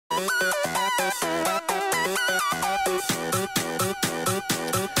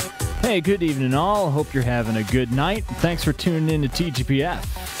Hey, good evening all. Hope you're having a good night. Thanks for tuning in to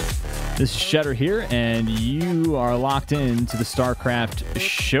TGPF. This is Shedder here, and you are locked in to the Starcraft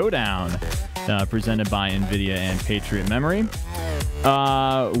Showdown presented by NVIDIA and Patriot Memory.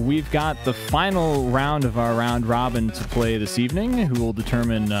 We've got the final round of our round robin to play this evening, who will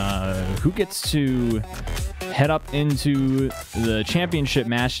determine who gets to head up into the championship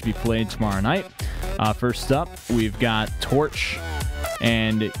match to be played tomorrow night. First up, we've got TorcH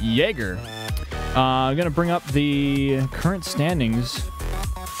and Jaeger. I'm going to bring up the current standings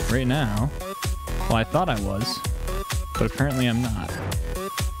right now. Well, I thought I was, but apparently I'm not.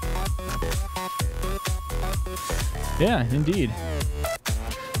 Yeah, indeed.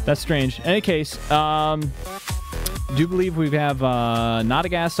 That's strange. In any case, do believe we have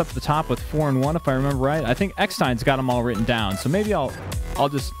Notagast up at the top with 4-1, if I remember right. I think Eckstein's got them all written down, so maybe I'll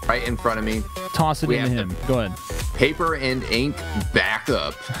just right in front of me. Toss it into him. Go ahead. Paper and ink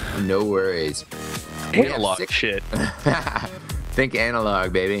backup. No worries. Analog shit. Think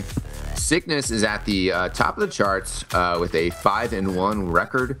analog, baby. Sickness is at the top of the charts with a 5-1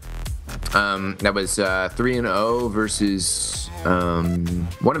 record. That was 3-0 versus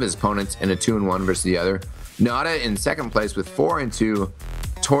one of his opponents, and a 2-1 versus the other. Nada in second place with 4-2.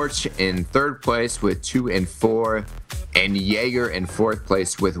 TorcH in third place with 2-4, and Jaeger in fourth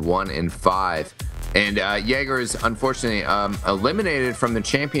place with 1-5. And Jaeger is unfortunately eliminated from the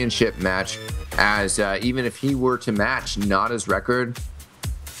championship match, as even if he were to match Nada's record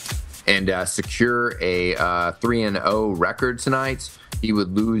and secure a 3-0 record tonight, he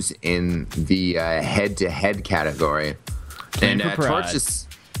would lose in the head-to-head category. And TorcH is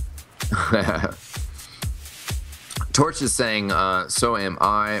TorcH is saying, so am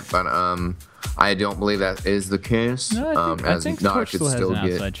I, but I don't believe that is the case. No, I think TorcH still has an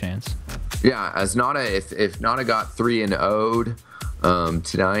outside chance. Yeah, as Nada, if Nada got 3-0'd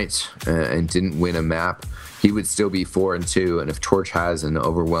tonight and didn't win a map, he would still be 4-2. And if TorcH has an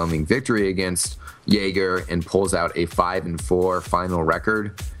overwhelming victory against Jaeger and pulls out a 5-4 final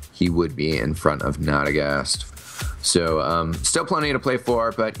record, he would be in front of Notagast. So still plenty to play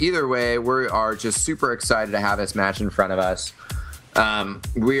for, but either way, we are just super excited to have this match in front of us.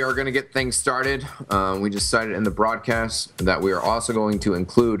 We are going to get things started. We decided in the broadcast that we are also going to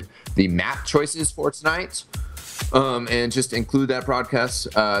include the map choices for tonight, and just include that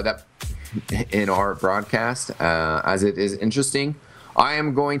broadcast that in our broadcast as it is interesting. I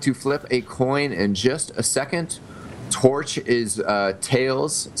am going to flip a coin in just a second. TorcH is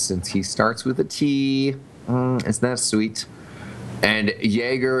tails, since he starts with a T. Isn't that sweet? And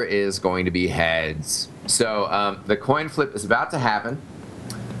Jaeger is going to be heads. So the coin flip is about to happen.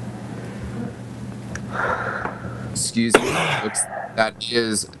 Excuse me. That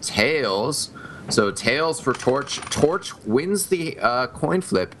is tails. So tails for TorcH. TorcH wins the coin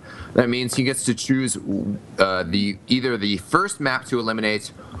flip. That means he gets to choose either the first map to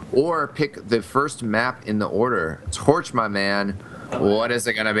eliminate or pick the first map in the order. TorcH, my man, what is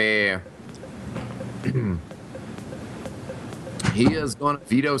it gonna be? He is going to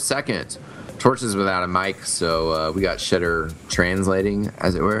veto second. TorcH is without a mic, so we got Shedder translating,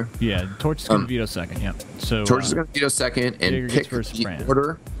 as it were. Yeah, TorcH is going to veto second. Yep. So TorcH is going to veto second and Jaeger pick the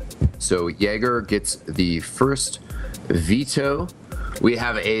order. So Jaeger gets the first veto. We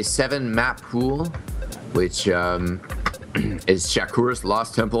have a 7-map pool, which is Shakuras,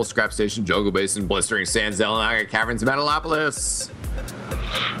 Lost Temple, Scrap Station, Jungle Basin, Blistering Sands, Zelnaga Caverns, Metalopolis.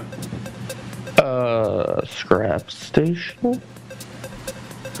 Scrap Station.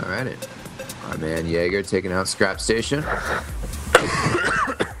 Alrighty. Our man Jaeger taking out Scrap Station.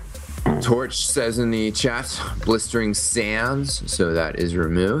 TorcH says in the chat, Blistering Sands, so that is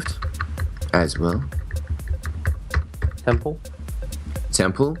removed as well. Temple.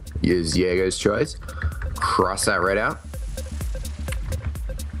 Temple is Jaeger's choice. Cross that right out.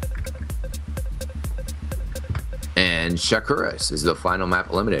 And Shakuras is the final map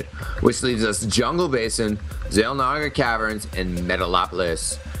eliminated, which leaves us Jungle Basin, Zelnaga Caverns, and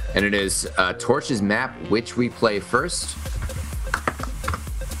Metalopolis. And it is TorcH's map, which we play first.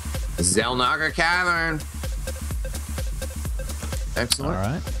 Zelnaga Cavern. Excellent. All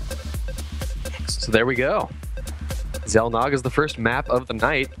right. So there we go. Zelnaga is the first map of the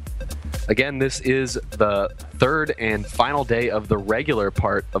night. Again, this is the third and final day of the regular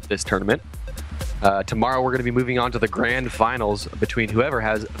part of this tournament. Tomorrow we're going to be moving on to the grand finals between whoever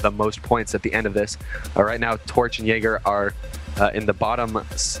has the most points at the end of this. Right now, TorcH and Jaeger are in the bottom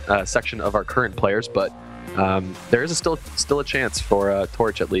section of our current players, but there is still a chance for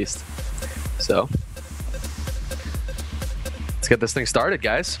TorcH at least. So let's get this thing started,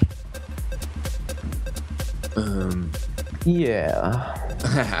 guys.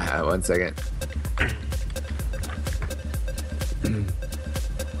 Yeah. 1 second.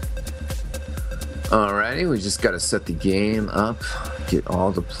 Alrighty, we just got to set the game up, get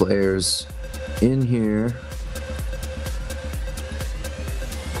all the players in here.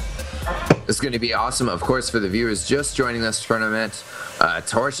 It's going to be awesome, of course, for the viewers just joining this tournament.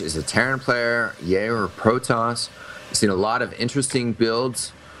 TorcH is a Terran player, Jaeger protoss. We've seen a lot of interesting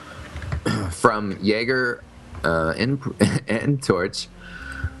builds from Jaeger and TorcH.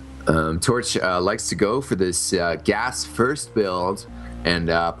 TorcH likes to go for this gas first build and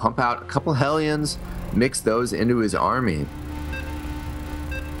pump out a couple Hellions, mix those into his army.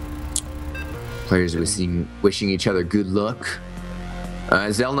 Players wishing each other good luck.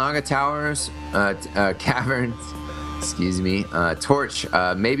 Xel'Naga Towers, Caverns, excuse me.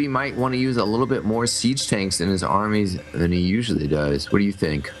 TorcH maybe might want to use a little bit more siege tanks in his armies than he usually does. What do you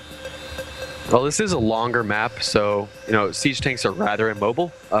think? Well, this is a longer map, so, you know, siege tanks are rather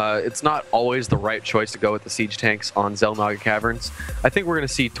immobile. It's not always the right choice to go with the siege tanks on Xel'Naga Caverns. I think we're going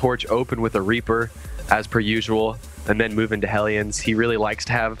to see TorcH open with a Reaper, as per usual, and then move into Hellions. He really likes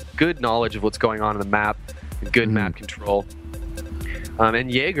to have good knowledge of what's going on in the map, and good map control.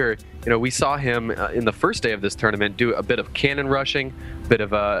 And Jaeger, you know, we saw him in the first day of this tournament do a bit of cannon rushing, a bit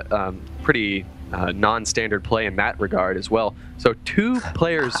of a pretty non-standard play in that regard as well. So two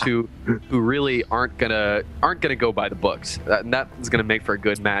players who really aren't gonna go by the books. That is gonna make for a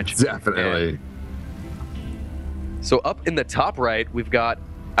good match. Definitely. So up in the top right, we've got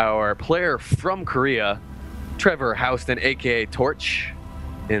our player from Korea, Trevor Houston, aka TorcH,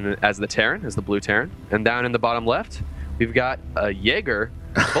 as the Terran, as the blue Terran, and down in the bottom left, we've got Jaeger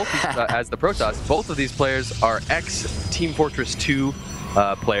as the Protoss. Both of these players are ex-Team Fortress 2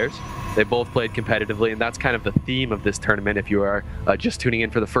 players. They both played competitively, and that's kind of the theme of this tournament if you are just tuning in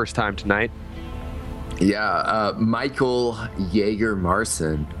for the first time tonight. Yeah, Michael Jaeger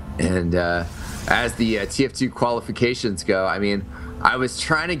Marson. And as the TF2 qualifications go, I mean, I was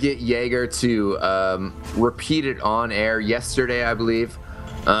trying to get Jaeger to repeat it on air yesterday, I believe,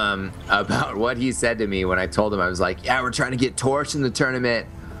 about what he said to me when I told him. I was like, yeah, we're trying to get TorcH in the tournament.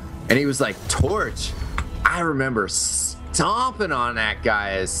 And he was like, TorcH? I remember stomping on that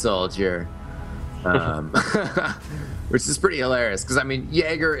guy as Soldier. Which is pretty hilarious, because I mean,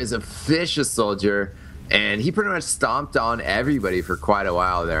 Jaeger is a vicious Soldier, and he pretty much stomped on everybody for quite a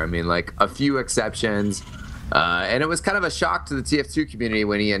while there. I mean, like, a few exceptions. And it was kind of a shock to the TF2 community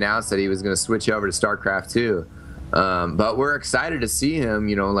when he announced that he was going to switch over to Starcraft 2. But we're excited to see him,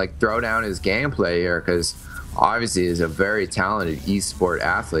 you know, like, throw down his gameplay here, because obviously he's a very talented esport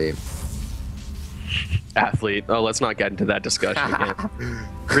athlete. Oh, let's not get into that discussion again.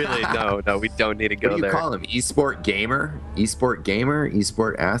 Really, no, we don't need to go there. What do you call him? Esport gamer? Esport gamer?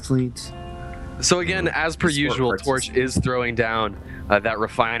 Esport athlete? So again, as per usual, TorcH is throwing down that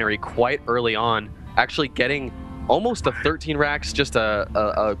refinery quite early on, actually getting almost a 13 racks, just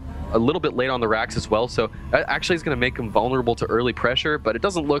a little bit late on the racks as well. So that actually is going to make him vulnerable to early pressure, but it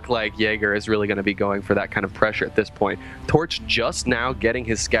doesn't look like Jaeger is really going to be going for that kind of pressure at this point. TorcH just now getting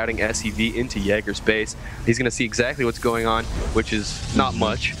his scouting SEV into Jaeger's base. He's going to see exactly what's going on, which is not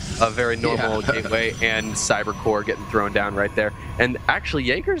much. A very normal gateway and cyber core getting thrown down right there. And actually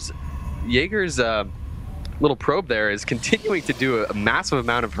Jaeger's little probe there is continuing to do a massive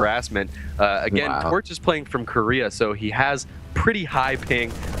amount of harassment. Again, TorcH is playing from Korea, so he has pretty high ping,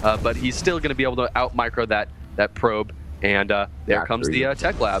 but he's still going to be able to out micro that probe. And there comes the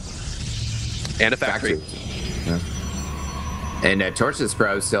tech lab and a factory. Yeah. And TorcH's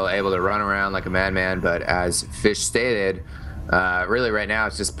probe is still able to run around like a madman, but as Fish stated, really right now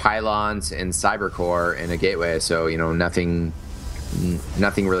it's just pylons and cyber core and a gateway. So, you know, nothing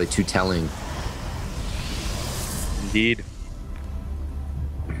really too telling. Indeed.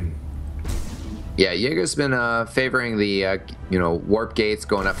 Yeah, Jaeger's been favoring the you know, warp gates,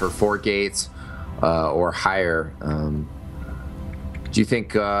 going up for 4 gates or higher. Do you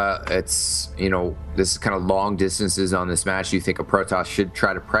think it's, you know, this is kind of long distances on this match? Do you think a Protoss should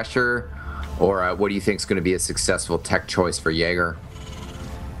try to pressure, or what do you think is going to be a successful tech choice for Jaeger?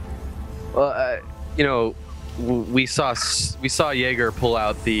 Well, you know, we saw Jaeger pull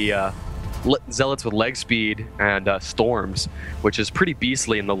out the Zealots with leg speed and storms, which is pretty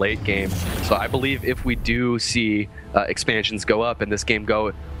beastly in the late game. So I believe if we do see expansions go up and this game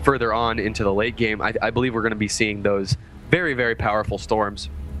go further on into the late game, I believe we're going to be seeing those very, very powerful storms.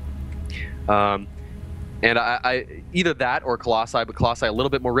 And either that or Colossi, but Colossi a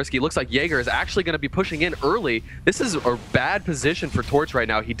little bit more risky. It looks like Jaeger is actually going to be pushing in early. This is a bad position for TorcH right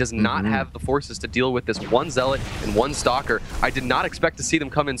now. He does not have the forces to deal with this one Zealot and one Stalker. I did not expect to see them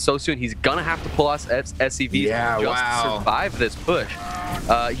come in so soon. He's going to have to pull us SCVs to survive this push.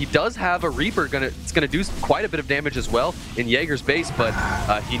 He does have a Reaper. It's going to do quite a bit of damage as well in Jaeger's base, but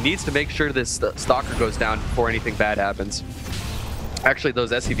he needs to make sure this Stalker goes down before anything bad happens. Actually,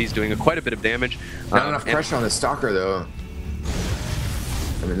 those SCVs doing quite a bit of damage. Not enough pressure on the Stalker, though.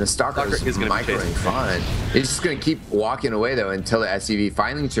 I mean, the Stalker is microing fine. He's just going to keep walking away, though, until the SCV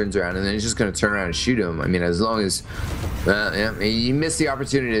finally turns around, and then he's just going to turn around and shoot him. I mean, as long as... yeah, he missed the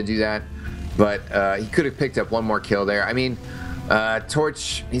opportunity to do that, but he could have picked up one more kill there. I mean,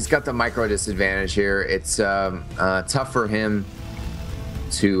 TorcH, he's got the micro disadvantage here. It's tough for him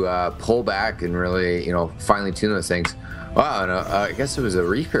to pull back and really, finely tune those things. Wow, and, I guess it was a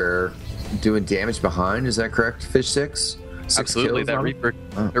Reaper doing damage behind. Is that correct? Fish 6? Absolutely, that Reaper.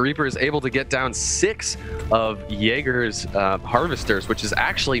 The Reaper is able to get down 6 of Jaeger's Harvesters, which is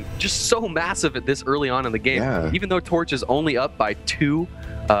actually just so massive at this early on in the game. Yeah. Even though TorcH is only up by 2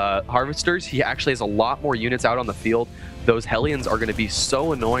 Harvesters, he actually has a lot more units out on the field. Those Hellions are going to be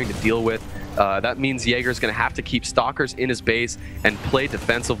so annoying to deal with. That means Jaeger's going to have to keep Stalkers in his base and play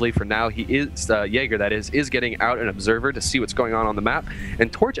defensively for now. He is, Jaeger that is getting out an observer to see what's going on the map.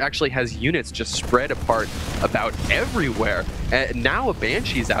 And TorcH actually has units just spread apart about everywhere. And now a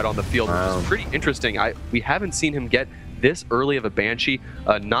Banshee's out on the field, which is pretty interesting. We haven't seen him get this early of a Banshee,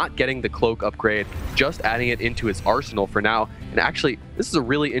 not getting the cloak upgrade, just adding it into his arsenal for now. And actually, this is a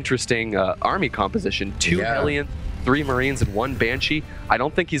really interesting army composition. 2 Hellions, 3 Marines, and 1 Banshee. I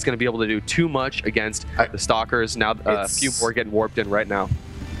don't think he's going to be able to do too much against the Stalkers. Now a few more getting warped in right now.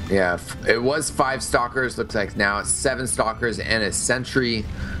 Yeah, it was 5 Stalkers. Looks like now it's 7 Stalkers and a Sentry.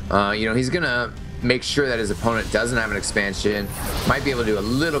 He's going to make sure that his opponent doesn't have an expansion. Might be able to do a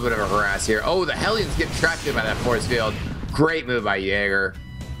little bit of a harass here. Oh, the Hellions get trapped in by that force field. Great move by Jaeger.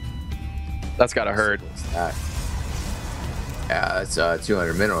 That's got to hurt. Yeah, that's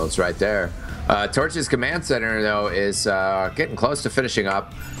 200 minerals right there. TorcH's command center, though, is getting close to finishing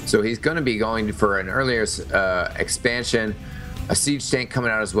up. So he's going to be going for an earlier expansion. A siege tank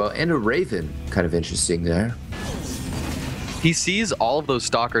coming out as well, and a Raven. Kind of interesting there. He sees all of those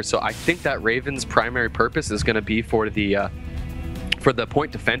Stalkers, so I think that Raven's primary purpose is going to be for the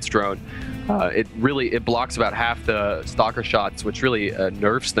point defense drone. It blocks about half the Stalker shots, which really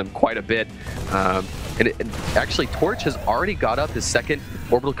nerfs them quite a bit. Actually, TorcH has already got up his 2nd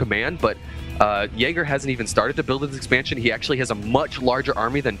orbital command, but Jaeger hasn't even started to build his expansion. He actually has a much larger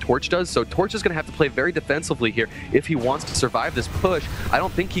army than TorcH does, so TorcH is going to have to play very defensively here if he wants to survive this push. I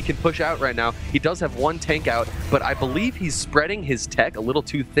don't think he can push out right now. He does have 1 tank out, but I believe he's spreading his tech a little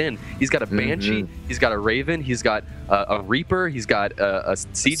too thin. He's got a Banshee, he's got a Raven, he's got a Reaper, he's got a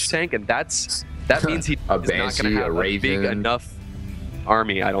siege tank, and that means he is not going to have a big enough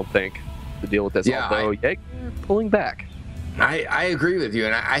army, I don't think, to deal with this. Yeah, although Jaeger pulling back. I agree with you,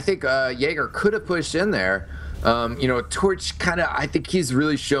 and I think Jaeger could have pushed in there. TorcH I think he's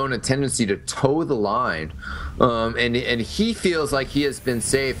really shown a tendency to toe the line, and he feels like he has been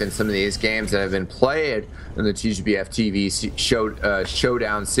safe in some of these games that have been played in the TGBF TV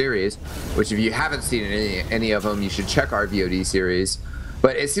Showdown series, which if you haven't seen any of them, you should check our VOD series.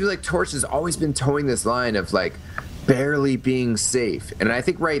 But it seems like TorcH has always been towing this line of like barely being safe, and I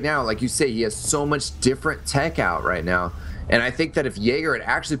think right now, like you say, he has so much different tech out right now. And I think that if Jaeger had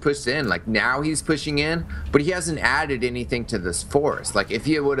actually pushed in, like now he's pushing in, but he hasn't added anything to this force. Like if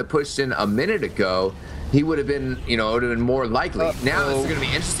he would have pushed in a minute ago, he would have been, it would have been more likely. Now this is going to be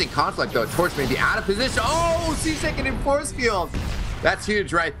interesting conflict though. TorcH may be out of position. Oh, he's taking in force field. That's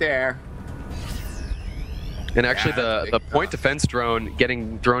huge right there. And actually, the point defense drone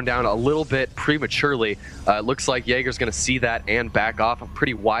getting thrown down a little bit prematurely. Looks like Jaeger's going to see that and back off. A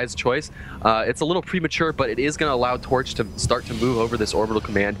pretty wise choice. It's a little premature, but it is going to allow TorcH to start to move over this orbital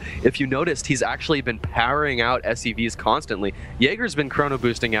command. If you noticed, he's actually been powering out SCVs constantly. Jaeger's been chrono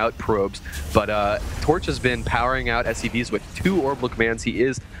boosting out probes, but TorcH has been powering out SCVs with 2 orbital commands. He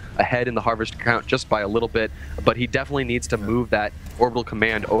is ahead in the harvest count just by a little bit, but he definitely needs to move that orbital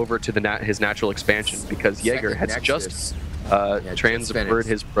command over to his natural expansion because Jaeger has just transferred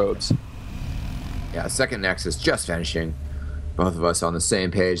his probes. Yeah, second Nexus just finishing. Both of us on the same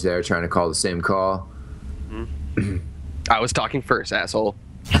page there, trying to call the same call. I was talking first, asshole.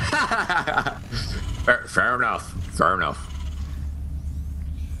 Fair enough. Fair enough.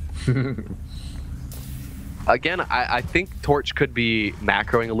 Again, I think TorcH could be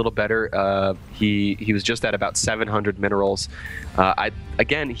macroing a little better. He was just at about 700 minerals.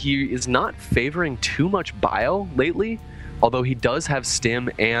 Again, he is not favoring too much bio lately, although he does have stim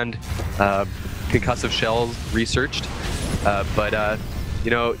and concussive shells researched. But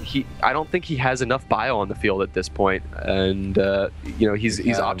you know, I don't think he has enough bio on the field at this point, and you know, he's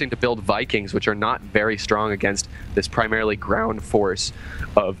opting to build Vikings, which are not very strong against this primarily ground force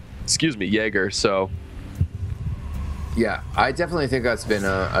of, excuse me, Jaeger. So. Yeah, I definitely think that's been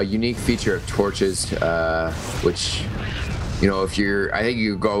a unique feature of TorcH's, which, you know, I think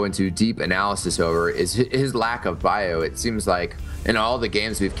you go into deep analysis over, is his lack of bio. It seems like in all the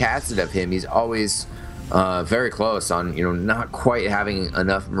games we've casted of him, he's always very close on, you know, not quite having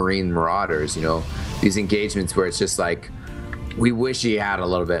enough Marine Marauders, you know, these engagements where it's just like, we wish he had a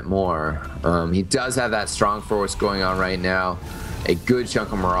little bit more. He does have that strong force going on right now, a good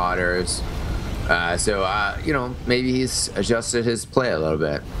chunk of Marauders. So, you know, maybe he's adjusted his play a little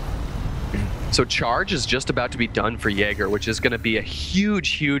bit. So Charge is just about to be done for Jaeger, which is going to be a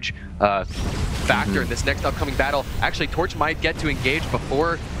huge factor in this next upcoming battle. Actually, TorcH might get to engage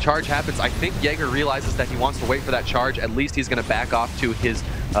before Charge happens. I think Jaeger realizes that he wants to wait for that charge. At least he's going to back off to his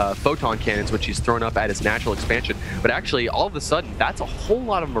photon cannons, which he's thrown up at his natural expansion. But actually, all of a sudden, that's a whole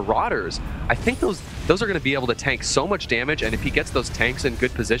lot of Marauders. I think those are going to be able to tank so much damage, and if he gets those tanks in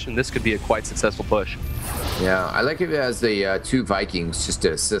good position, this could be a quite successful push. Yeah, I like it as the 2 Vikings just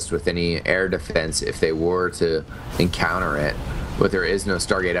to assist with any air defense if they were to encounter it. But there is no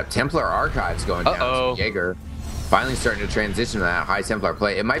Stargate up. Templar Archives going down. So Jaeger finally starting to transition to that high Templar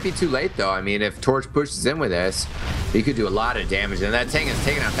play. It might be too late though. I mean, if TorcH pushes in with this, he could do a lot of damage. And that tank is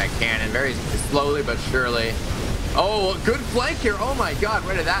taking out that cannon very slowly but surely. Oh, good flank here. Oh my god,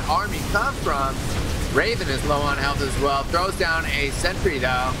 where did that army come from? Raven is low on health as well. Throws down a sentry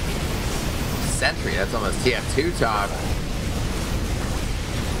though. Sentry, that's almost TF2 talk.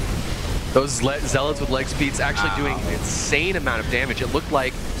 Those Zealots with leg speeds actually doing an insane amount of damage. It looked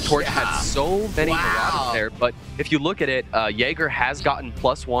like TorcH had so many Marauders there, but if you look at it, Jaeger has gotten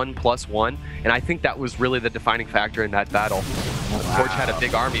 +1/+1, and I think that was really the defining factor in that battle. TorcH had a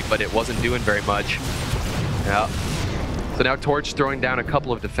big army, but it wasn't doing very much. Yeah. So now TorcH throwing down a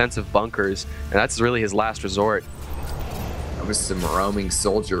couple of defensive bunkers, and that's really his last resort. That was some roaming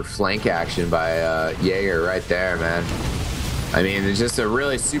soldier flank action by Jaeger right there, man. I mean, it's just a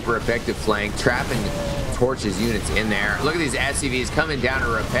really super effective flank, trapping TorcH's units in there. Look at these SCVs coming down to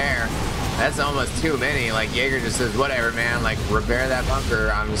repair. That's almost too many. Like, Jaeger just says, whatever, man, like, repair that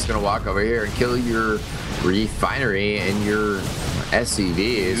bunker. I'm just gonna walk over here and kill your refinery and your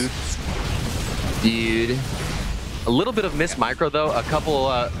SCVs. Dude. A little bit of missed micro, though. A couple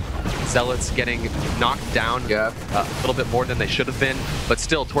Zealots getting knocked down a little bit more than they should have been, but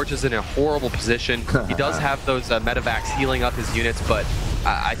still, TorcH is in a horrible position. He does have those medevacs healing up his units, but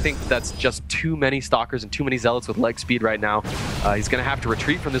I think that's just too many Stalkers and too many Zealots with leg speed right now. He's going to have to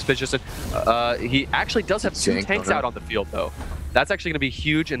retreat from this position. He actually does have 2 tanks out on the field, though. That's actually going to be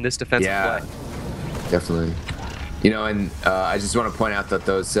huge in this defensive play. Definitely. You know, and I just want to point out that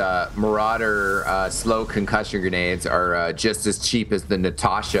those Marauder slow concussion grenades are just as cheap as the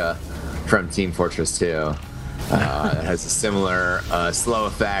Natasha from Team Fortress 2. It has a similar slow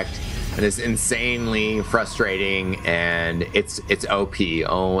effect, and it's insanely frustrating, and it's OP,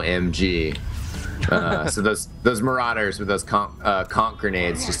 OMG. So those Marauders with those conch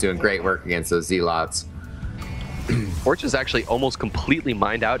grenades just doing great work against those Zealots. TorcH has actually almost completely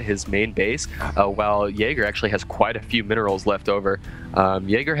mined out his main base, while Jaeger actually has quite a few minerals left over.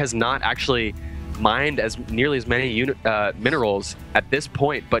 Jaeger has not actually mined nearly as many minerals at this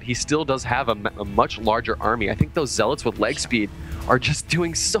point, but he still does have a much larger army. I think those Zealots with leg speed are just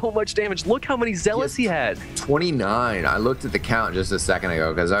doing so much damage. Look how many Zealots he had. 29. I looked at the count just a second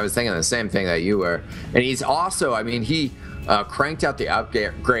ago because I was thinking the same thing that you were. And he's also, I mean, he cranked out the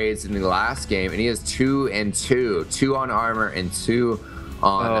upgrades in the last game, and he has 2 and 2, 2 on armor and 2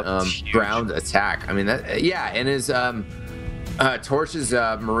 on ground attack. I mean, that, yeah, and his TorcH's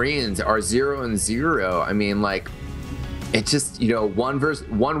Marines are 0 and 0. I mean, like, it just, you know,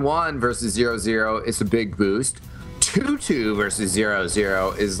 1-1 versus 0-0 is a big boost. 2-2 versus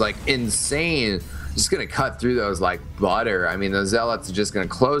 0-0 is like insane. Just gonna cut through those like butter. I mean, those Zealots are just gonna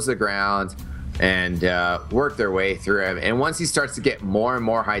close the ground and work their way through him. And once he starts to get more and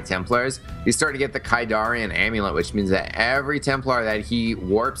more High Templars, he's starting to get the Kaidarian Amulet, which means that every Templar that he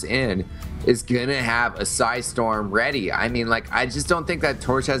warps in is gonna have a Psy Storm ready. I mean, like, I just don't think that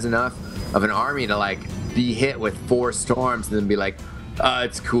TorcH has enough of an army to like be hit with 4 storms and then be like,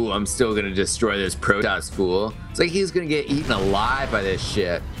 it's cool, I'm still gonna destroy this Protoss fool. It's like he's gonna get eaten alive by this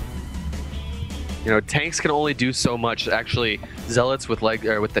shit. You know, tanks can only do so much. Actually, zealots with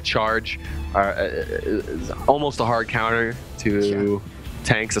with the charge are almost a hard counter to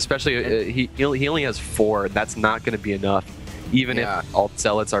tanks. Especially he only has 4. That's not going to be enough. Even if all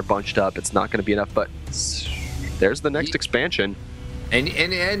zealots are bunched up, it's not going to be enough. But there's the next expansion. And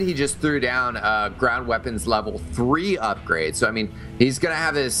he just threw down ground weapons level 3 upgrade. So I mean, he's gonna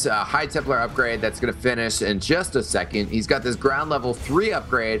have this high Templar upgrade that's gonna finish in just a second. He's got this ground level 3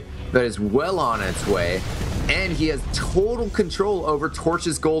 upgrade that is well on its way, and he has total control over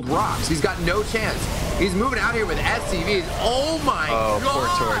TorcH's gold rocks. He's got no chance. He's moving out here with SCVs. Oh my god! Poor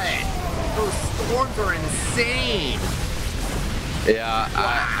TorcH. Those storms are insane. Yeah,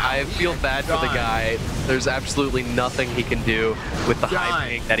 I feel bad for the guy. There's absolutely nothing he can do with the high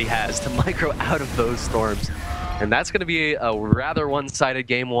ping that he has to micro out of those storms. And that's going to be a rather one-sided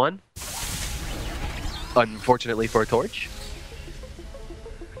game 1. Unfortunately for TorcH.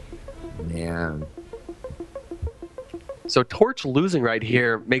 Man. So TorcH losing right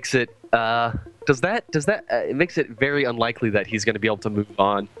here makes it it makes it very unlikely that he's going to be able to move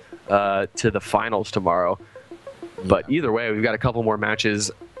on to the finals tomorrow. But either way, we've got a couple more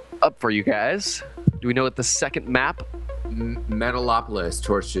matches up for you guys. Do we know what the second map? Metalopolis.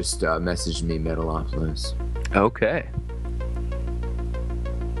 TorcH just messaged me Metalopolis. Okay.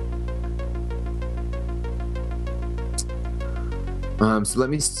 So let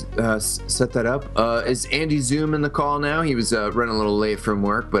me set that up. Is Andy Zoom in the call now? He was running a little late from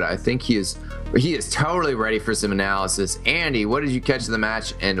work, but I think he is totally ready for some analysis. Andy, what did you catch of the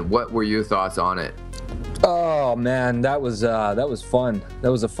match, and what were your thoughts on it? Oh man, that was fun.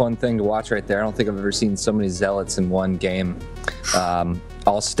 That was a fun thing to watch right there. I don't think I've ever seen so many zealots in one game,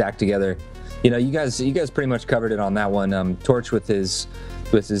 all stacked together. You know, you guys pretty much covered it on that one. TorcH with his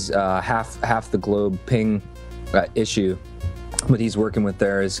half the globe ping issue, what he's working with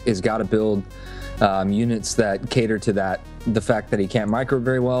there is got to build units that cater to the fact that he can't micro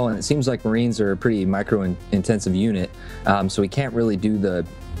very well, and it seems like Marines are a pretty micro intensive unit, so he can't really do the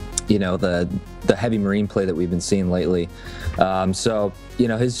heavy Marine play that we've been seeing lately. So, you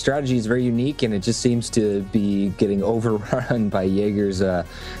know, his strategy is very unique, and it just seems to be getting overrun by Jaeger's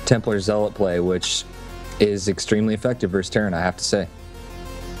Templar Zealot play, which is extremely effective versus Terran, I have to say.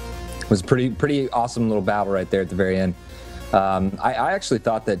 It was a pretty awesome little battle right there at the very end. I actually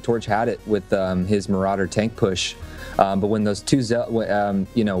thought that TorcH had it with his Marauder tank push, but when those two,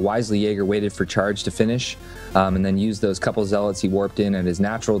 wisely Jaeger waited for charge to finish, and then used those couple zealots he warped in at his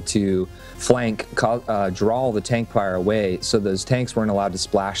natural to flank, draw the tank fire away, so those tanks weren't allowed to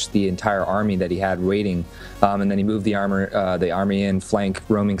splash the entire army that he had waiting, and then he moved the army in flank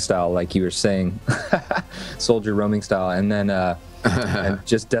roaming style, like you were saying, soldier roaming style, and then and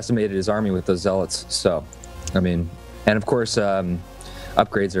just decimated his army with those zealots. So, I mean. And of course,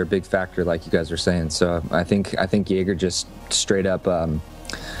 upgrades are a big factor, like you guys were saying. So I think Jaeger just straight up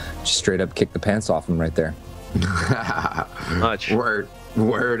kicked the pants off him right there. Much word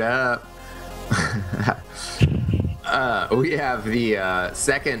up. We have the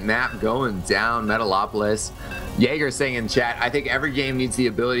second map going down, Metalopolis. Jaeger saying in chat, I think every game needs the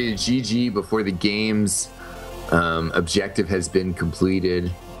ability to GG before the game's objective has been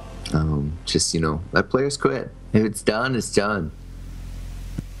completed. Just, let players quit. If it's done, it's done.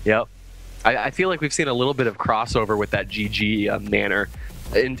 Yep. I feel like we've seen a little bit of crossover with that GG manner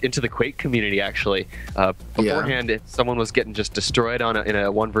into the Quake community, actually. Beforehand, if someone was getting just destroyed in a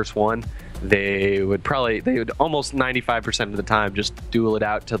 1v1, they would almost 95% of the time just duel it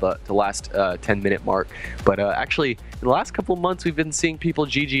out to the last 10-minute mark. But actually, in the last couple of months, we've been seeing people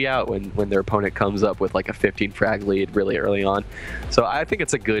GG out when their opponent comes up with like a 15 frag lead really early on. So I think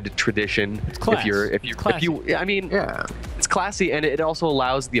it's a good tradition. It's class. It's classy, and it also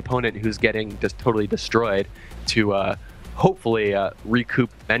allows the opponent who's getting just totally destroyed to hopefully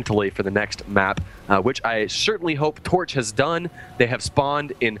recoup mentally for the next map, which I certainly hope TorcH has done. They have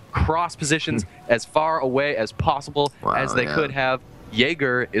spawned in cross positions as far away as possible as they could have.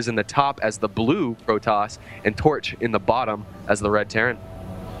 Jaeger is in the top as the blue Protoss, and TorcH in the bottom as the red Terran.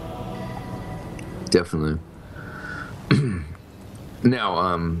 Definitely.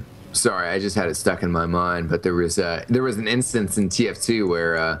 No, sorry, I just had it stuck in my mind, but there was an instance in TF2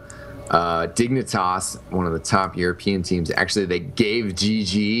 where Dignitas, one of the top European teams, actually they gave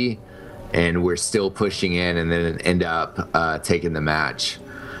GG and we're still pushing in, and then end up taking the match.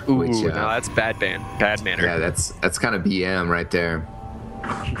 Ooh, no, that's bad manner. Yeah, that's kind of BM right there.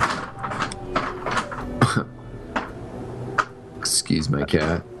 Excuse my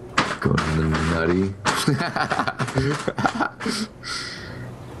cat. Going nutty.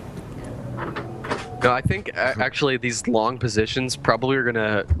 No, I think actually these long positions probably are going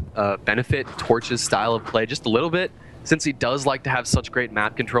to benefit TorcH's style of play just a little bit, since he does like to have such great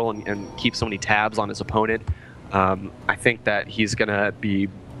map control and keep so many tabs on his opponent. I think that he's going to be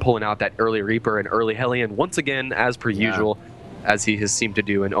pulling out that early Reaper and early Hellion once again, as per usual, as he has seemed to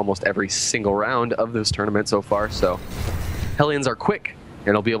do in almost every single round of this tournament so far. So Hellions are quick,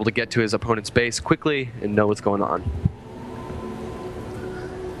 and he'll be able to get to his opponent's base quickly and know what's going on.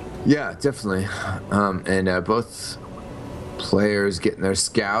 Yeah, definitely. And both players getting their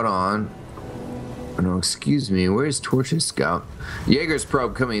scout on. Oh, no, excuse me. Where's TorcH's scout? Jaeger's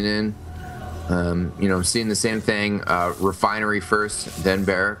probe coming in. You know, seeing the same thing. Refinery first, then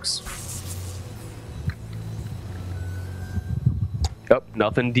barracks. Yep,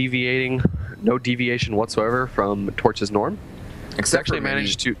 nothing deviating. No deviation whatsoever from TorcH's norm. Except actually for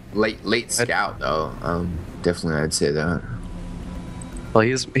managed to late scout though. Definitely, I'd say that. Well,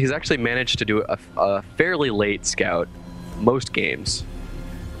 he's actually managed to do a fairly late scout most games.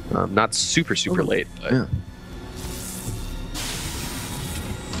 Not super late, but yeah.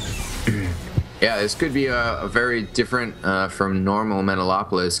 Yeah, this could be a very different from normal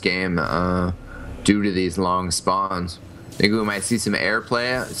Metalopolis game due to these long spawns. Maybe we might see some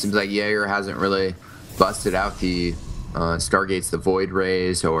airplay. It seems like Jaeger hasn't really busted out the Stargates, the Void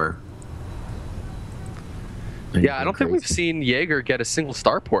Rays, or... Yeah, I don't think we've seen Jaeger get a single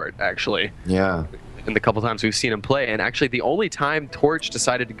starport, actually. Yeah. In the couple times we've seen him play. And actually, the only time TorcH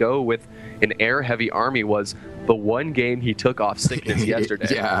decided to go with an air-heavy army was the one game he took off sickness yesterday.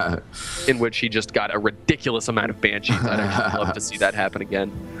 Yeah. In which he just got a ridiculous amount of Banshees. I'd actually love to see that happen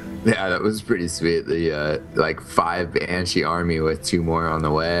again. Yeah, that was pretty sweet. The like 5 Banshee army with 2 more on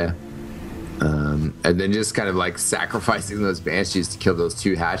the way. And then just kind of like sacrificing those Banshees to kill those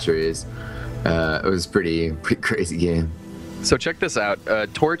 2 hatcheries. It was pretty crazy game. So check this out.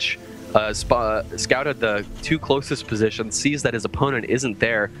 TorcH scouted the 2 closest positions, sees that his opponent isn't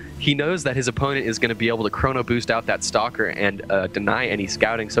there. He knows that his opponent is going to be able to chrono boost out that stalker and deny any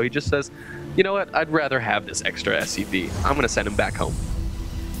scouting. So he just says, you know what, I'd rather have this extra SCV. I'm going to send him back home.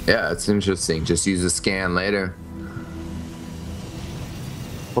 Yeah, it's interesting. Just use a scan later.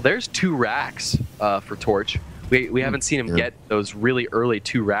 Well, there's 2 racks for TorcH. We haven't seen him get those really early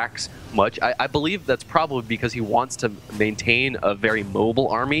 2 racks much. I believe that's probably because he wants to maintain a very mobile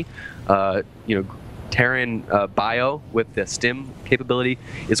army. You know, Terran Bio with the stim capability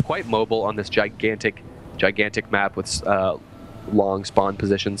is quite mobile on this gigantic map with long spawn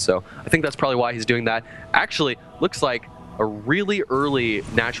positions. So I think that's probably why he's doing that. Actually, looks like a really early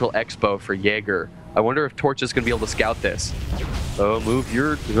natural expo for Jaeger. I wonder if TorcH is going to be able to scout this. Oh, move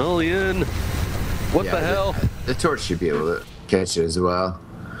your Hellion. What the hell? The TorcH should be able to catch it as well.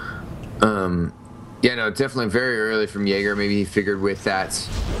 Yeah, no, definitely very early from Jaeger. Maybe he figured with that.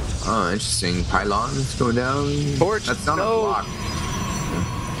 Oh, interesting. Pylons going down. TorcH, that's not a block.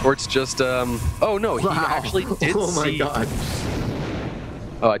 TorcH just, oh no, he actually did Oh my god.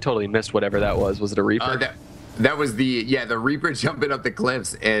 Oh, I totally missed whatever that was. Was it a Reaper? That was the Reaper jumping up the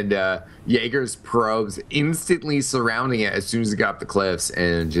cliffs, and Jaeger's probes instantly surrounding it as soon as it got up the cliffs,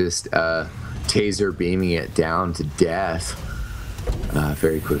 and just taser beaming it down to death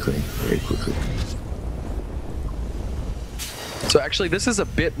very quickly. So actually, this is a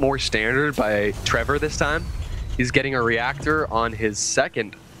bit more standard by Trevor this time. He's getting a reactor on his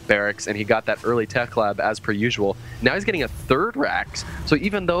 2nd barracks, and he got that early tech lab as per usual. Now he's getting a 3rd racks. So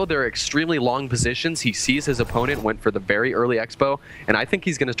even though they're extremely long positions, he sees his opponent went for the very early expo, and I think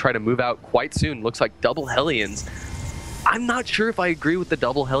he's going to try to move out quite soon. Looks like double Hellions. I'm not sure if I agree with the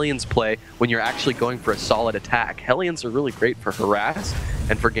double Hellions play when you're actually going for a solid attack. Hellions are really great for harass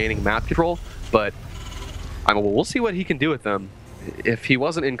and for gaining map control, but we'll see what he can do with them. If he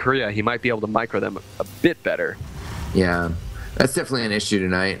wasn't in Korea, he might be able to micro them a bit better. Yeah, that's definitely an issue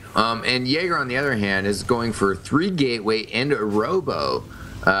tonight. And Jaeger, on the other hand, is going for 3 gateway and a robo.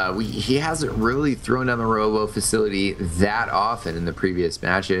 He hasn't really thrown down the robo facility that often in the previous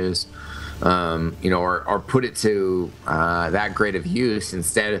matches. You know, or put it to that great of use,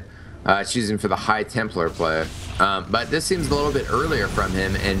 instead choosing for the high Templar play. But this seems a little bit earlier from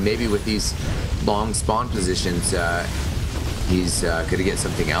him, and maybe with these long spawn positions, he's going to get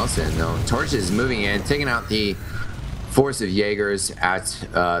something else in. Though TorcH is moving in, taking out the force of Jaegers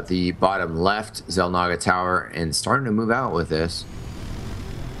at the bottom left Xel'Naga tower, and starting to move out with this.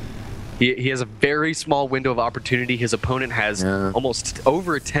 He has a very small window of opportunity. His opponent has almost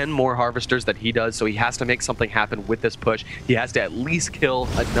over 10 more harvesters that he does, so he has to make something happen with this push. He has to at least kill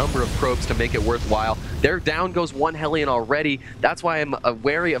a number of probes to make it worthwhile. There down goes 1 Hellion already. That's why I'm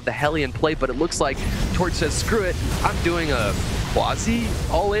wary of the Hellion play, but it looks like TorcH says, screw it, I'm doing a quasi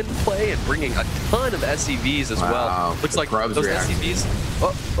all-in play and bringing a ton of SCVs as well. Looks like those SCVs.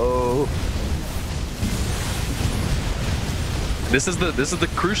 Uh-oh. This is the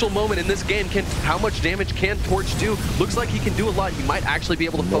crucial moment in this game. How much damage can TorcH do? Looks like he can do a lot. He might actually be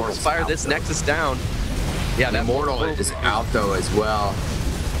able to focus fire this Nexus down. Yeah, that Immortal is out though as well.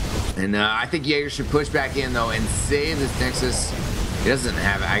 And I think Jaeger should push back in though and save this Nexus. He doesn't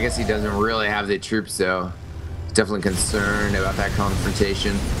have, I guess he doesn't really have the troops though. He's definitely concerned about that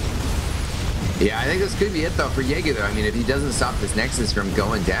confrontation. Yeah, I think this could be it though for Jaeger though. I mean, if he doesn't stop this Nexus from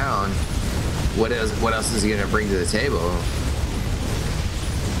going down, what else is he gonna bring to the table?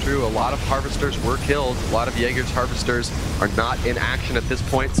 True, a lot of Harvesters were killed. A lot of Jaeger's Harvesters are not in action at this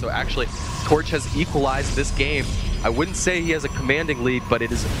point, so actually TorcH has equalized this game. I wouldn't say he has a commanding lead, but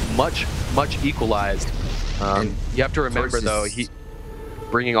it is much equalized. You have to remember though, he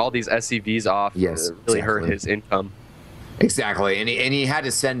bringing all these SCVs off really hurt his income. Exactly, and he had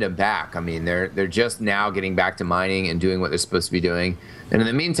to send them back. I mean, they're just now getting back to mining and doing what they're supposed to be doing, and in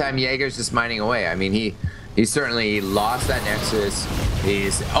the meantime, Jaeger's just mining away. I mean, he certainly lost that Nexus.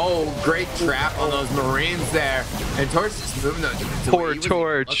 Great trap on those Marines there, and TorcH just moving those. Poor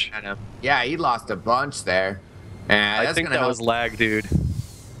TorcH. Yeah, he lost a bunch there. And I think that was lag, dude.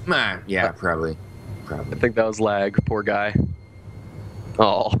 Yeah, probably. I think that was lag. Poor guy.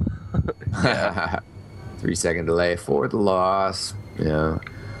 Oh. 3-second delay for the loss. Yeah.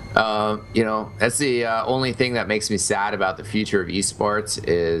 You know, that's the only thing that makes me sad about the future of esports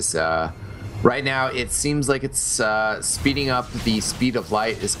is right now it seems like it's speeding up the speed of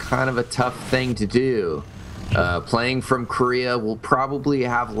light is kind of a tough thing to do. Playing from Korea will probably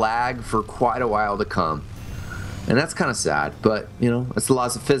have lag for quite a while to come. And that's kind of sad, but, you know, it's the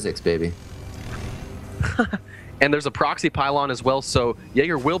laws of physics, baby. And there's a proxy pylon as well, so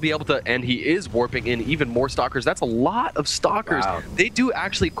Jaeger will be able to, and he is warping in even more Stalkers. That's a lot of Stalkers. Wow. They do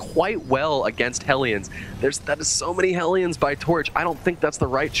actually quite well against Hellions. That is so many Hellions by TorcH. I don't think that's the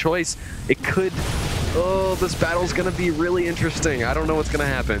right choice. It could... Oh, this battle's going to be really interesting. I don't know what's going to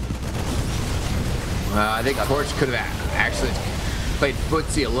happen. I think TorcH could have actually played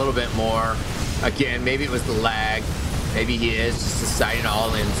footsie a little bit more. Again, maybe it was the lag. Maybe he is just deciding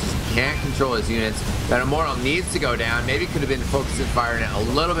all in. He can't control his units. That Immortal needs to go down. Maybe could have been focusing firing it a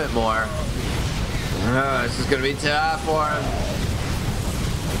little bit more. This is going to be tough for him.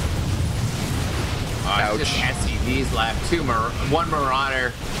 Oh, it's just SCVs left. One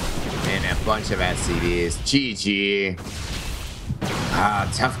Marauder and a bunch of SCVs. GG.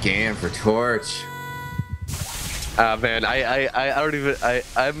 Tough game for TorcH. Man, I don't even,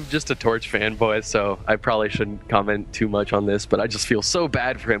 I'm just a TorcH fanboy, so I probably shouldn't comment too much on this, but I just feel so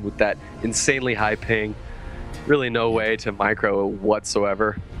bad for him with that insanely high ping. Really no way to micro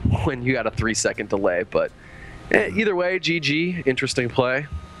whatsoever when you got a 3-second delay, but either way, GG, interesting play.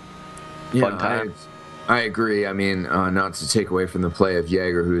 Fun time. I agree. I mean, not to take away from the play of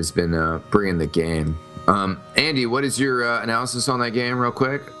Jaeger, who's been bringing the game. Andy, what is your analysis on that game real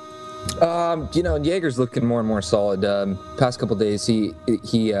quick? You know, Jaeger's looking more and more solid. Past couple days,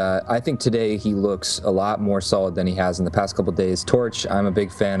 I think today he looks a lot more solid than he has in the past couple days. TorcH, I'm a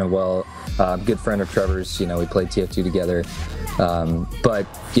big fan of. Good friend of Trevor's. You know, we played TF2 together. But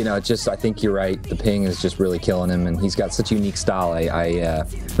you know, I think you're right. The ping is just really killing him, and he's got such a unique style. I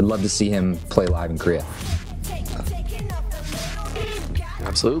would love to see him play live in Korea.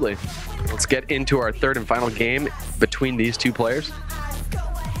 Absolutely. Let's get into our third and final game between these two players.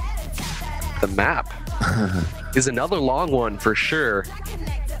 The map is another long one for sure.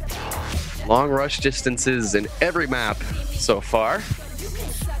 Long rush distances in every map so far.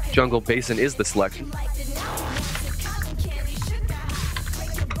 Jungle Basin is the selection.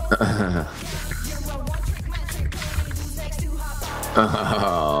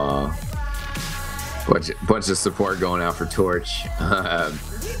 Bunch of support going out for TorcH.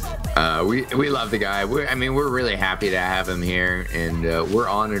 We love the guy. We're really happy to have him here, and we're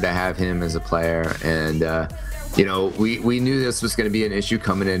honored to have him as a player. And you know, we knew this was going to be an issue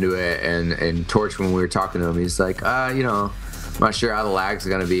coming into it. And TorcH, when we were talking to him, he's like, you know, I'm not sure how the lag's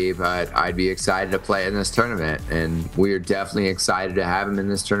going to be, but I'd be excited to play in this tournament. And we are definitely excited to have him in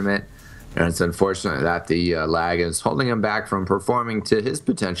this tournament. And it's unfortunate that the lag is holding him back from performing to his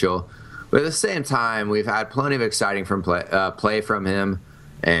potential. But at the same time, we've had plenty of exciting play from him.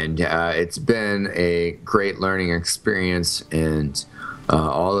 And it's been a great learning experience, and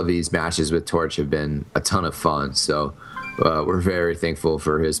all of these matches with TorcH have been a ton of fun. So we're very thankful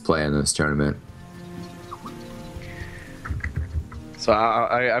for his play in this tournament. So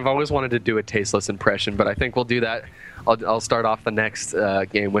I've always wanted to do a tasteless impression, but I think we'll do that I'll start off the next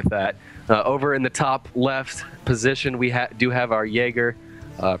game with that. Over in the top left position, we do have our Jaeger,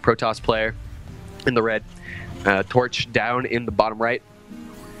 Protoss player in the red. TorcH down in the bottom right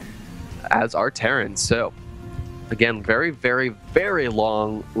as our Terran. So again, very, very, very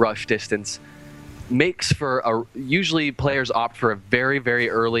long rush distance. Makes for usually players opt for a very, very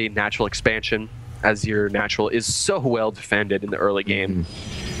early natural expansion, as your natural is so well defended in the early game.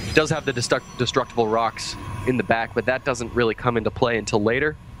 It does have the destructible rocks in the back, but that doesn't really come into play until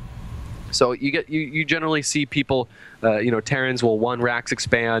later. So you generally see people, Terrans will 1 Rax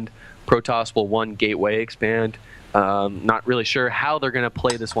expand, Protoss will 1 Gateway expand. Not really sure how they're going to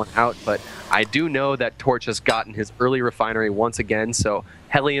play this one out, but I do know that TorcH has gotten his early refinery once again, so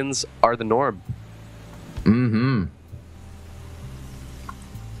Hellions are the norm. Mm-hmm.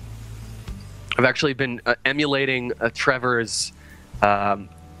 I've actually been emulating Trevor's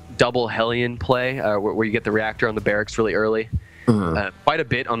double Hellion play, where you get the reactor on the barracks really early. Quite a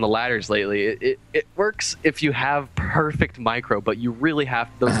bit on the ladders lately. It works if you have perfect micro, but you really have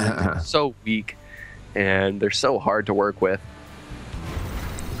those are so weak, and they're so hard to work with.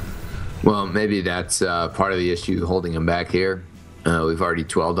 Well, maybe that's part of the issue holding him back here. We've already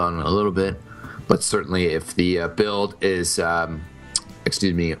dwelled on it a little bit, but certainly if the build is,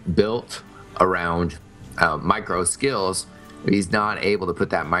 built around micro skills, if he's not able to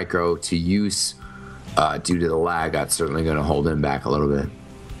put that micro to use due to the lag, that's certainly going to hold him back a little bit.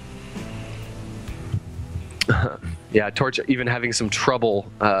 Yeah, TorcH even having some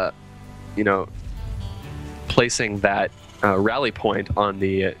trouble, placing that rally point on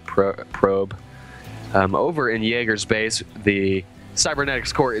the probe. Over in Jaeger's base, the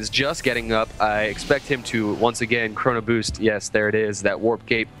cybernetics core is just getting up. I expect him to once again chrono boost. Yes, there it is, that warp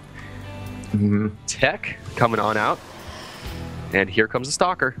gate tech coming on out. And here comes the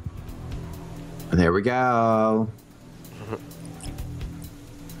stalker. There we go.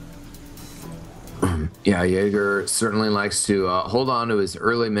 Yeah, Jaeger certainly likes to hold on to his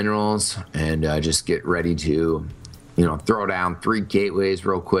early minerals and just get ready to, throw down 3 gateways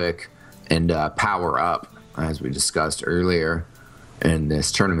real quick and power up, as we discussed earlier in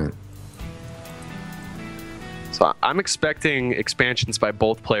this tournament. So I'm expecting expansions by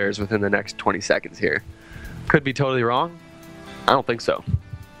both players within the next 20 seconds here. Could be totally wrong. I don't think so.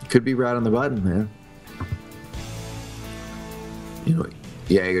 Could be right on the button, man.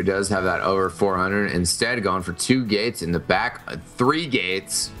 Jaeger does have that over 400. Instead, going for 2 gates in the back, 3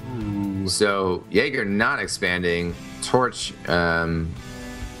 gates. Ooh. So Jaeger not expanding, TorcH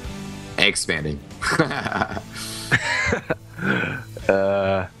expanding.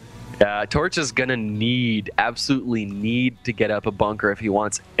 Yeah, TorcH is gonna absolutely need to get up a bunker if he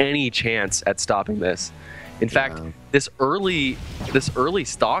wants any chance at stopping this. In fact, this early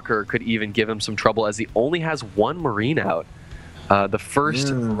stalker could even give him some trouble, as he only has 1 Marine out. The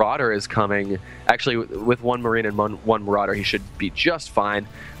first Marauder is coming. Actually, with 1 Marine and one Marauder, he should be just fine.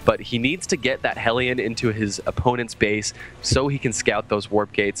 But he needs to get that Hellion into his opponent's base so he can scout those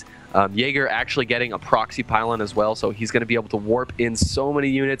warp gates. Jaeger actually getting a proxy pylon as well, so he's going to be able to warp in so many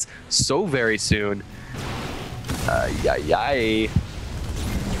units so very soon.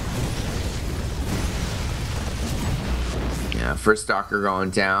 Yeah, first stalker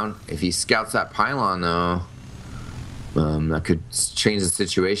going down. If he scouts that pylon, though, that could change the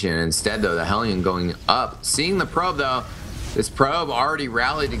situation. Instead, though, the Hellion going up. Seeing the probe, though. This probe already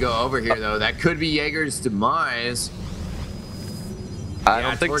rallied to go over here, though. That could be Jaeger's demise. I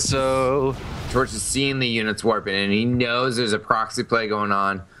don't think so. TorcH is seeing the units warping, and he knows there's a proxy play going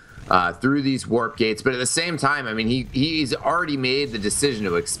on through these warp gates. But at the same time, I mean, he's already made the decision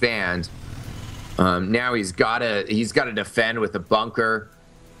to expand. Now he's got to defend with a bunker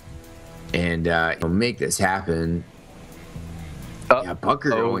and make this happen. Yeah,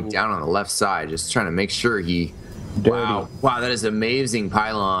 bunker going down on the left side, just trying to make sure he. Wow, that is amazing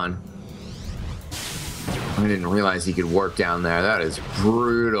pylon. I didn't realize he could warp down there. That is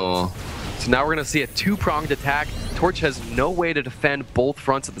brutal. So now we're going to see a 2-pronged attack. TorcH has no way to defend both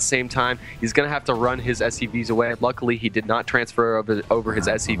fronts at the same time. He's going to have to run his SCVs away. Luckily, he did not transfer over his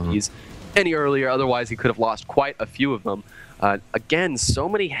SCVs any earlier. Otherwise, he could have lost quite a few of them. Again, so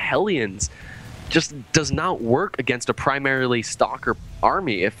many Hellions just does not work against a primarily Stalker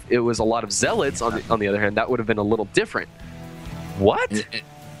army. If it was a lot of Zealots, on the other hand, that would have been a little different. What?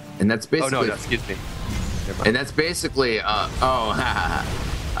 And that's basically... Oh, no, excuse me. And that's basically...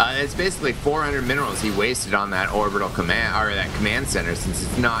 it's basically 400 minerals he wasted on that orbital command, or that command center, since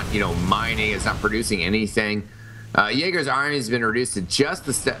it's not, mining, it's not producing anything. Jaeger's army has been reduced to just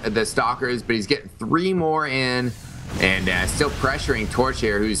the Stalkers, but he's getting 3 more in, and still pressuring TorcH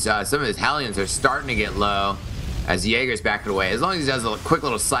here, who's some of his Hellions are starting to get low, as Jaeger's backing away. As long as he does a quick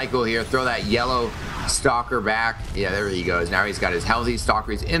little cycle here, throw that yellow stalker back. Yeah, there he goes. Now he's got his healthy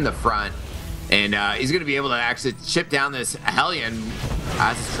stalker. He's in the front. And he's going to be able to actually chip down this Hellion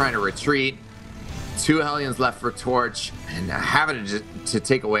as he's trying to retreat. 2 Hellions left for TorcH, and having to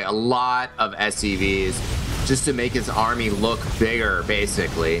take away a lot of SCVs just to make his army look bigger,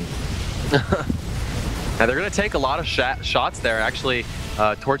 basically. Now they're going to take a lot of shots there. Actually,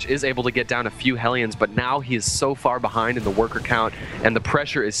 TorcH is able to get down a few Hellions, but now he is so far behind in the worker count, and the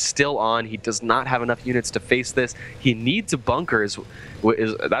pressure is still on. He does not have enough units to face this. He needs a bunker.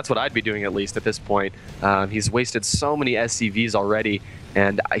 That's what I'd be doing, at least at this point. He's wasted so many SCVs already,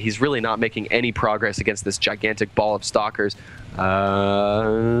 and he's really not making any progress against this gigantic ball of stalkers. There's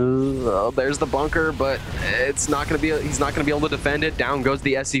the bunker, but it's not going to be. He's not going to be able to defend it. Down goes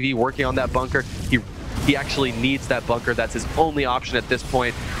the SCV working on that bunker. He actually needs that bunker. That's his only option at this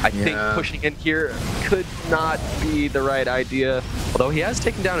point. I think pushing in here could not be the right idea, although he has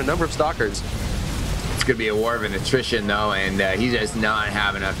taken down a number of stalkers. It's going to be a war of an attrition, though, and he does not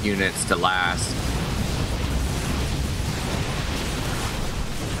have enough units to last.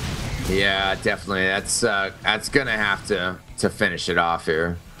 Yeah, definitely. That's going to have to finish it off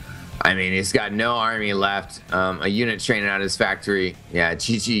here. I mean, he's got no army left. A unit training out of his factory. Yeah,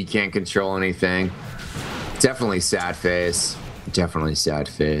 GG can't control anything. Definitely sad face. Definitely sad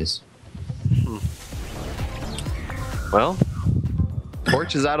face. Well,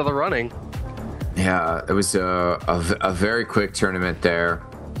 TorcH is out of the running. Yeah, it was a very quick tournament there.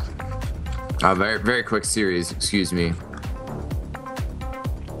 A very, very quick series, excuse me.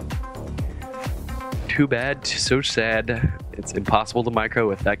 Too bad, so sad. It's impossible to micro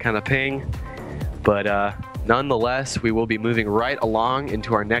with that kind of ping. But nonetheless, we will be moving right along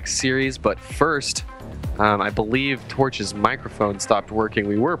into our next series. But first, I believe TorcH's microphone stopped working.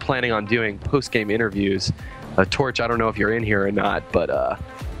 We were planning on doing post-game interviews. TorcH, I don't know if you're in here or not, but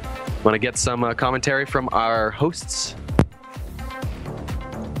want to get some commentary from our hosts?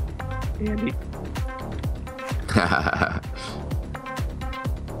 Andy.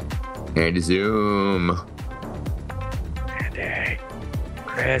 And Zoom. Andy.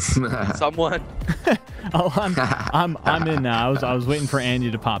 Chris. Someone. Oh, I'm in now. I was waiting for Andy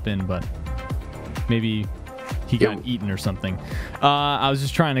to pop in, but maybe he got eaten or something. I was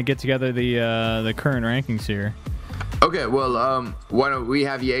just trying to get together the current rankings here. Okay, well, why don't we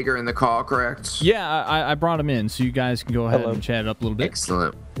have Jaeger in the call, correct? Yeah, I brought him in, so you guys can go ahead and chat it up a little bit.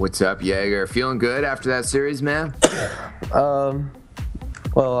 Excellent. What's up, Jaeger? Feeling good after that series, man?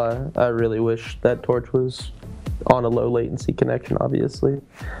 Well, I really wish that TorcH was on a low latency connection, obviously.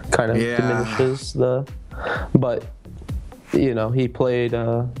 Kind of diminishes the... But, you know, he played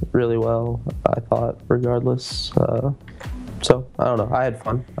really well, I thought, regardless. So, I don't know. I had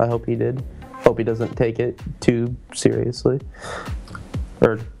fun. I hope he did. Hope he doesn't take it too seriously.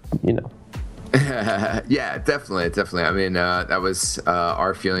 Or, you know. Yeah, definitely. I mean, that was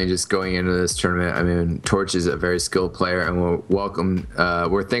our feeling just going into this tournament. I mean, TorcH is a very skilled player, and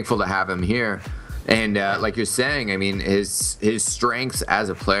we're thankful to have him here. And like you're saying, I mean, his strengths as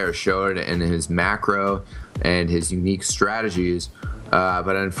a player showed in his macro and his unique strategies.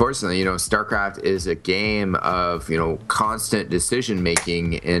 But unfortunately, you know, Starcraft is a game of, you know, constant decision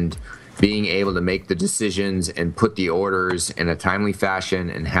making and being able to make the decisions and put the orders in a timely fashion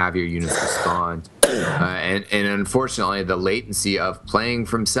and have your units respond. And unfortunately, the latency of playing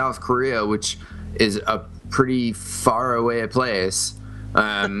from South Korea, which is a pretty far away place,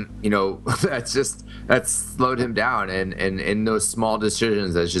 you know, that's slowed him down. And in those small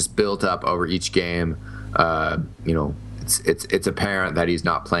decisions that's just built up over each game, you know, it's apparent that he's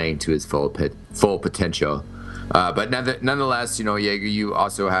not playing to his full potential. But nonetheless, you know, Jaeger, you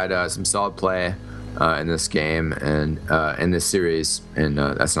also had some solid play in this game and in this series, and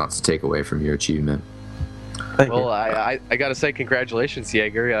that's not to take away from your achievement. Well, I got to say congratulations,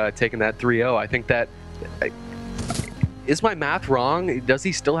 Jaeger, taking that 3-0. I think that... Is my math wrong? Does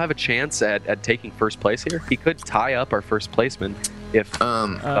he still have a chance at taking first place here? He could tie up our first placement if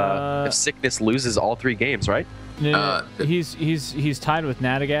Sickness loses all 3 games, right? No, he's tied with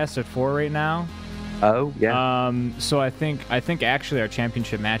Nadagast at 4 right now. Oh yeah. So I think actually our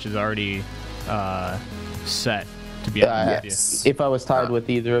championship match is already set to be honest. If I was tied with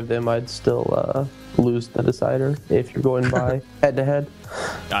either of them, I'd still lose the decider. If you're going by head to head,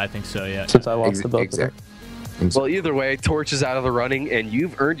 I think so. Yeah. Since I lost the both of them. Well, either way, TorcH is out of the running, and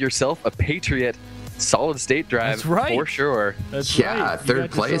you've earned yourself a Patriot solid state drive. That's right. For sure. That's right. You Third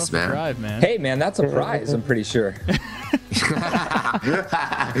place, man. Drive, man. Hey, man, that's a prize, I'm pretty sure.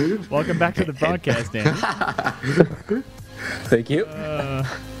 Welcome back to the broadcast, Dan. Thank you.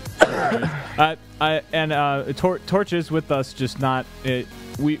 TorcH is with us, just not.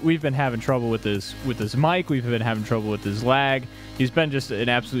 We've been having trouble with his mic. We've been having trouble with his lag. He's been just an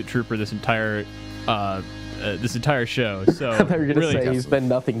absolute trooper this entire show. So I thought you were gonna really, say he's been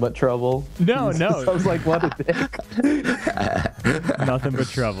nothing but trouble. No. Sounds like what a dick. Nothing but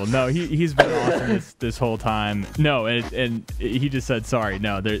trouble. No, he's been awesome this whole time. No, and he just said sorry.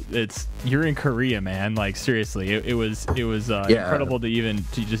 No, you're in Korea, man. Like seriously, it was incredible to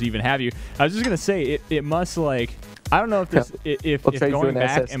just even have you. I was just gonna say it must like. I don't know if this if going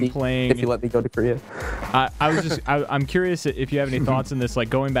back SSD and playing. If you let me go to Korea. I'm curious if you have any thoughts on this, like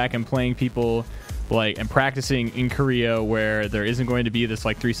going back and playing people. Like and practicing in Korea where there isn't going to be this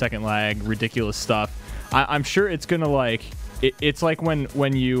like 3-second lag, ridiculous stuff. I'm sure it's gonna like it's like when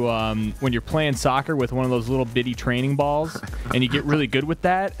you're playing soccer with one of those little bitty training balls and you get really good with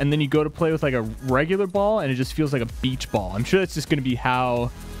that, and then you go to play with like a regular ball and it just feels like a beach ball. I'm sure that's just gonna be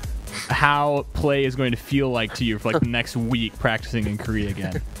how play is going to feel like to you for like the next week practicing in Korea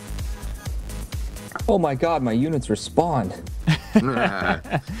again. Oh my God, my units respond.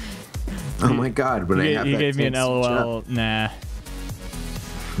 Oh my God! When I have he that gave me an LOL. Nah.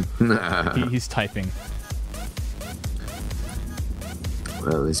 He's typing.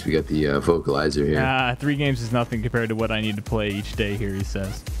 Well, at least we got the vocalizer here. 3 games is nothing compared to what I need to play each day here. He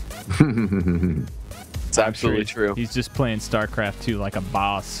says. It's absolutely true. He's just playing Starcraft 2 like a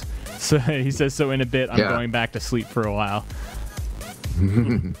boss. So he says. So in a bit, I'm going back to sleep for a while.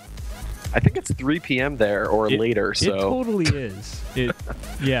 I think it's 3 p.m. there or later. So it totally is.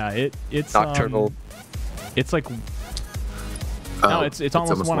 It's nocturnal. It's like it's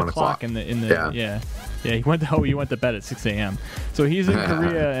almost 1 o'clock in the yeah. He went to bed at 6 a.m. So he's in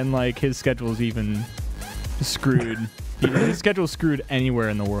Korea and like his schedule's even screwed. His schedule's screwed anywhere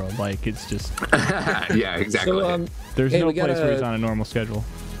in the world. Like it's just yeah, exactly. So, there's no place where he's on a normal schedule.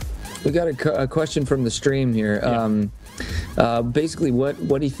 We got a question from the stream here. Basically,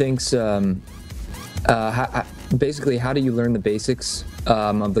 what he thinks. Basically, how do you learn the basics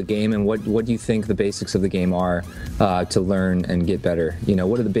of the game, and what do you think the basics of the game are to learn and get better? You know,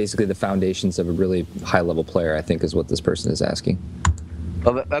 what are basically the foundations of a really high level player? I think is what this person is asking.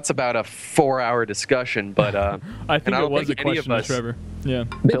 Well, that's about a 4-hour discussion, but I think it was a question to Trevor. Yeah,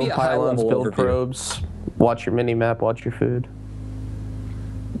 maybe build a high pylons, level build overview. probes, watch your mini map, watch your food.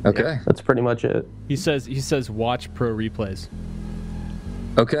 Okay, yeah, that's pretty much it. He says watch pro replays.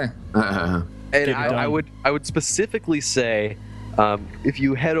 Okay. And I would specifically say, if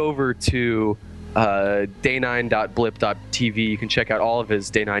you head over to day9.blip.tv, you can check out all of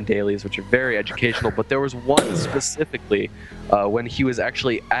his Day 9 dailies, which are very educational. But there was one specifically when he was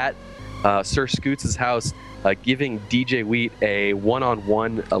actually at Sir Scoots' house giving DJ Wheat a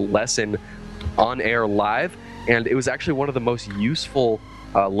one-on-one lesson on air live, and it was actually one of the most useful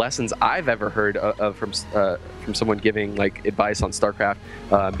lessons I've ever heard of from someone giving like advice on StarCraft,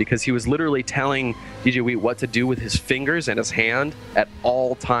 because he was literally telling DJ Wheat what to do with his fingers and his hand at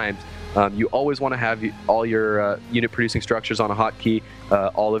all times. You always want to have all your unit producing structures on a hotkey,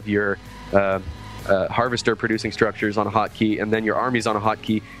 all of your harvester producing structures on a hotkey, and then your armies on a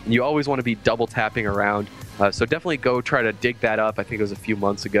hotkey. And you always want to be double tapping around. So definitely go try to dig that up. I think it was a few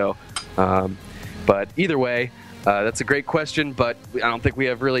months ago. But either way, that's a great question, but I don't think we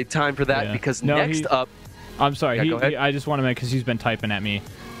have really time for that because next up. I'm sorry. Yeah, I just want to make, because he's been typing at me.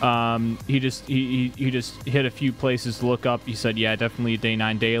 He just hit a few places to look up. He said, yeah, definitely Day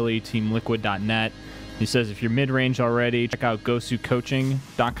 9 Daily, teamliquid.net. He says if you're mid-range already, check out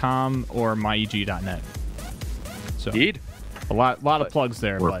gosucoaching.com or myeg.net. So Indeed. a lot of plugs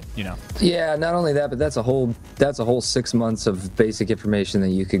there, but you know. Yeah, not only that, but that's a whole 6 months of basic information that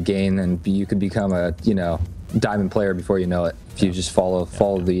you could gain, and you could become a diamond player before you know it if you just follow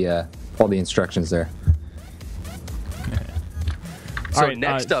the instructions there. So right,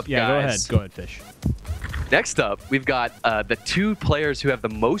 next up, guys. Go ahead, Fish. Next up, we've got the 2 players who have the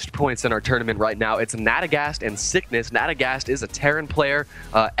most points in our tournament right now. It's Natagast and Sickness. Natagast is a Terran player,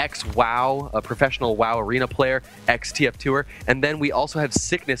 ex-WoW, a professional WoW arena player, ex-TF Tour. And then we also have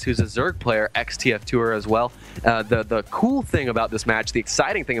Sickness, who's a Zerg player, ex-TF Tour as well. The cool thing about this match, the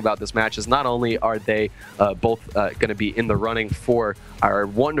exciting thing about this match is not only are they both going to be in the running for our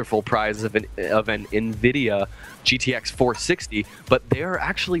wonderful prize of an NVIDIA GTX 460, but they are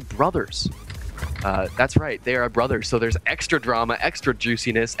actually brothers. That's right, they are brothers. So there's extra drama, extra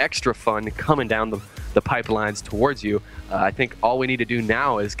juiciness, extra fun coming down the pipelines towards you. I think all we need to do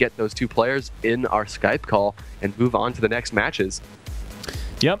now is get those 2 players in our Skype call and move on to the next matches.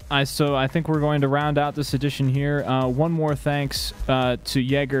 Yep, so I think we're going to round out this edition here. One more thanks to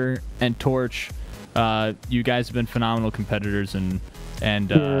Jaeger and TorcH. You guys have been phenomenal competitors, and and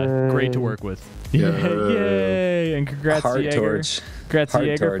great to work with. Yeah. Yay! And congrats to Jaeger. TorcH. Congrats to Hard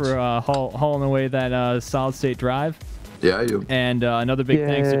Jaeger TorcH. for hauling away that solid state drive. Yeah, you. And another big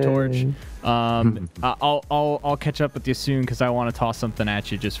thanks to TorcH. Yay. I'll catch up with you soon because I want to toss something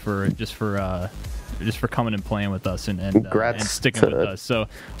at you just for coming and playing with us and sticking with us. So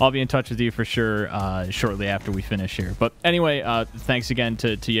I'll be in touch with you for sure shortly after we finish here. But anyway, thanks again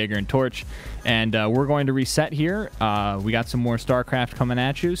to Jaeger and TorcH. And we're going to reset here. We got some more StarCraft coming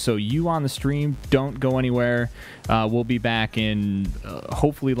at you. So you on the stream, don't go anywhere. We'll be back in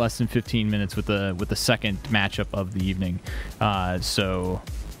hopefully less than 15 minutes with the second matchup of the evening. So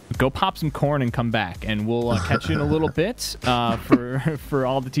go pop some corn and come back, and we'll catch you in a little bit for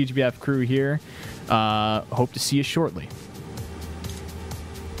all the TGBF crew here. Hope to see you shortly.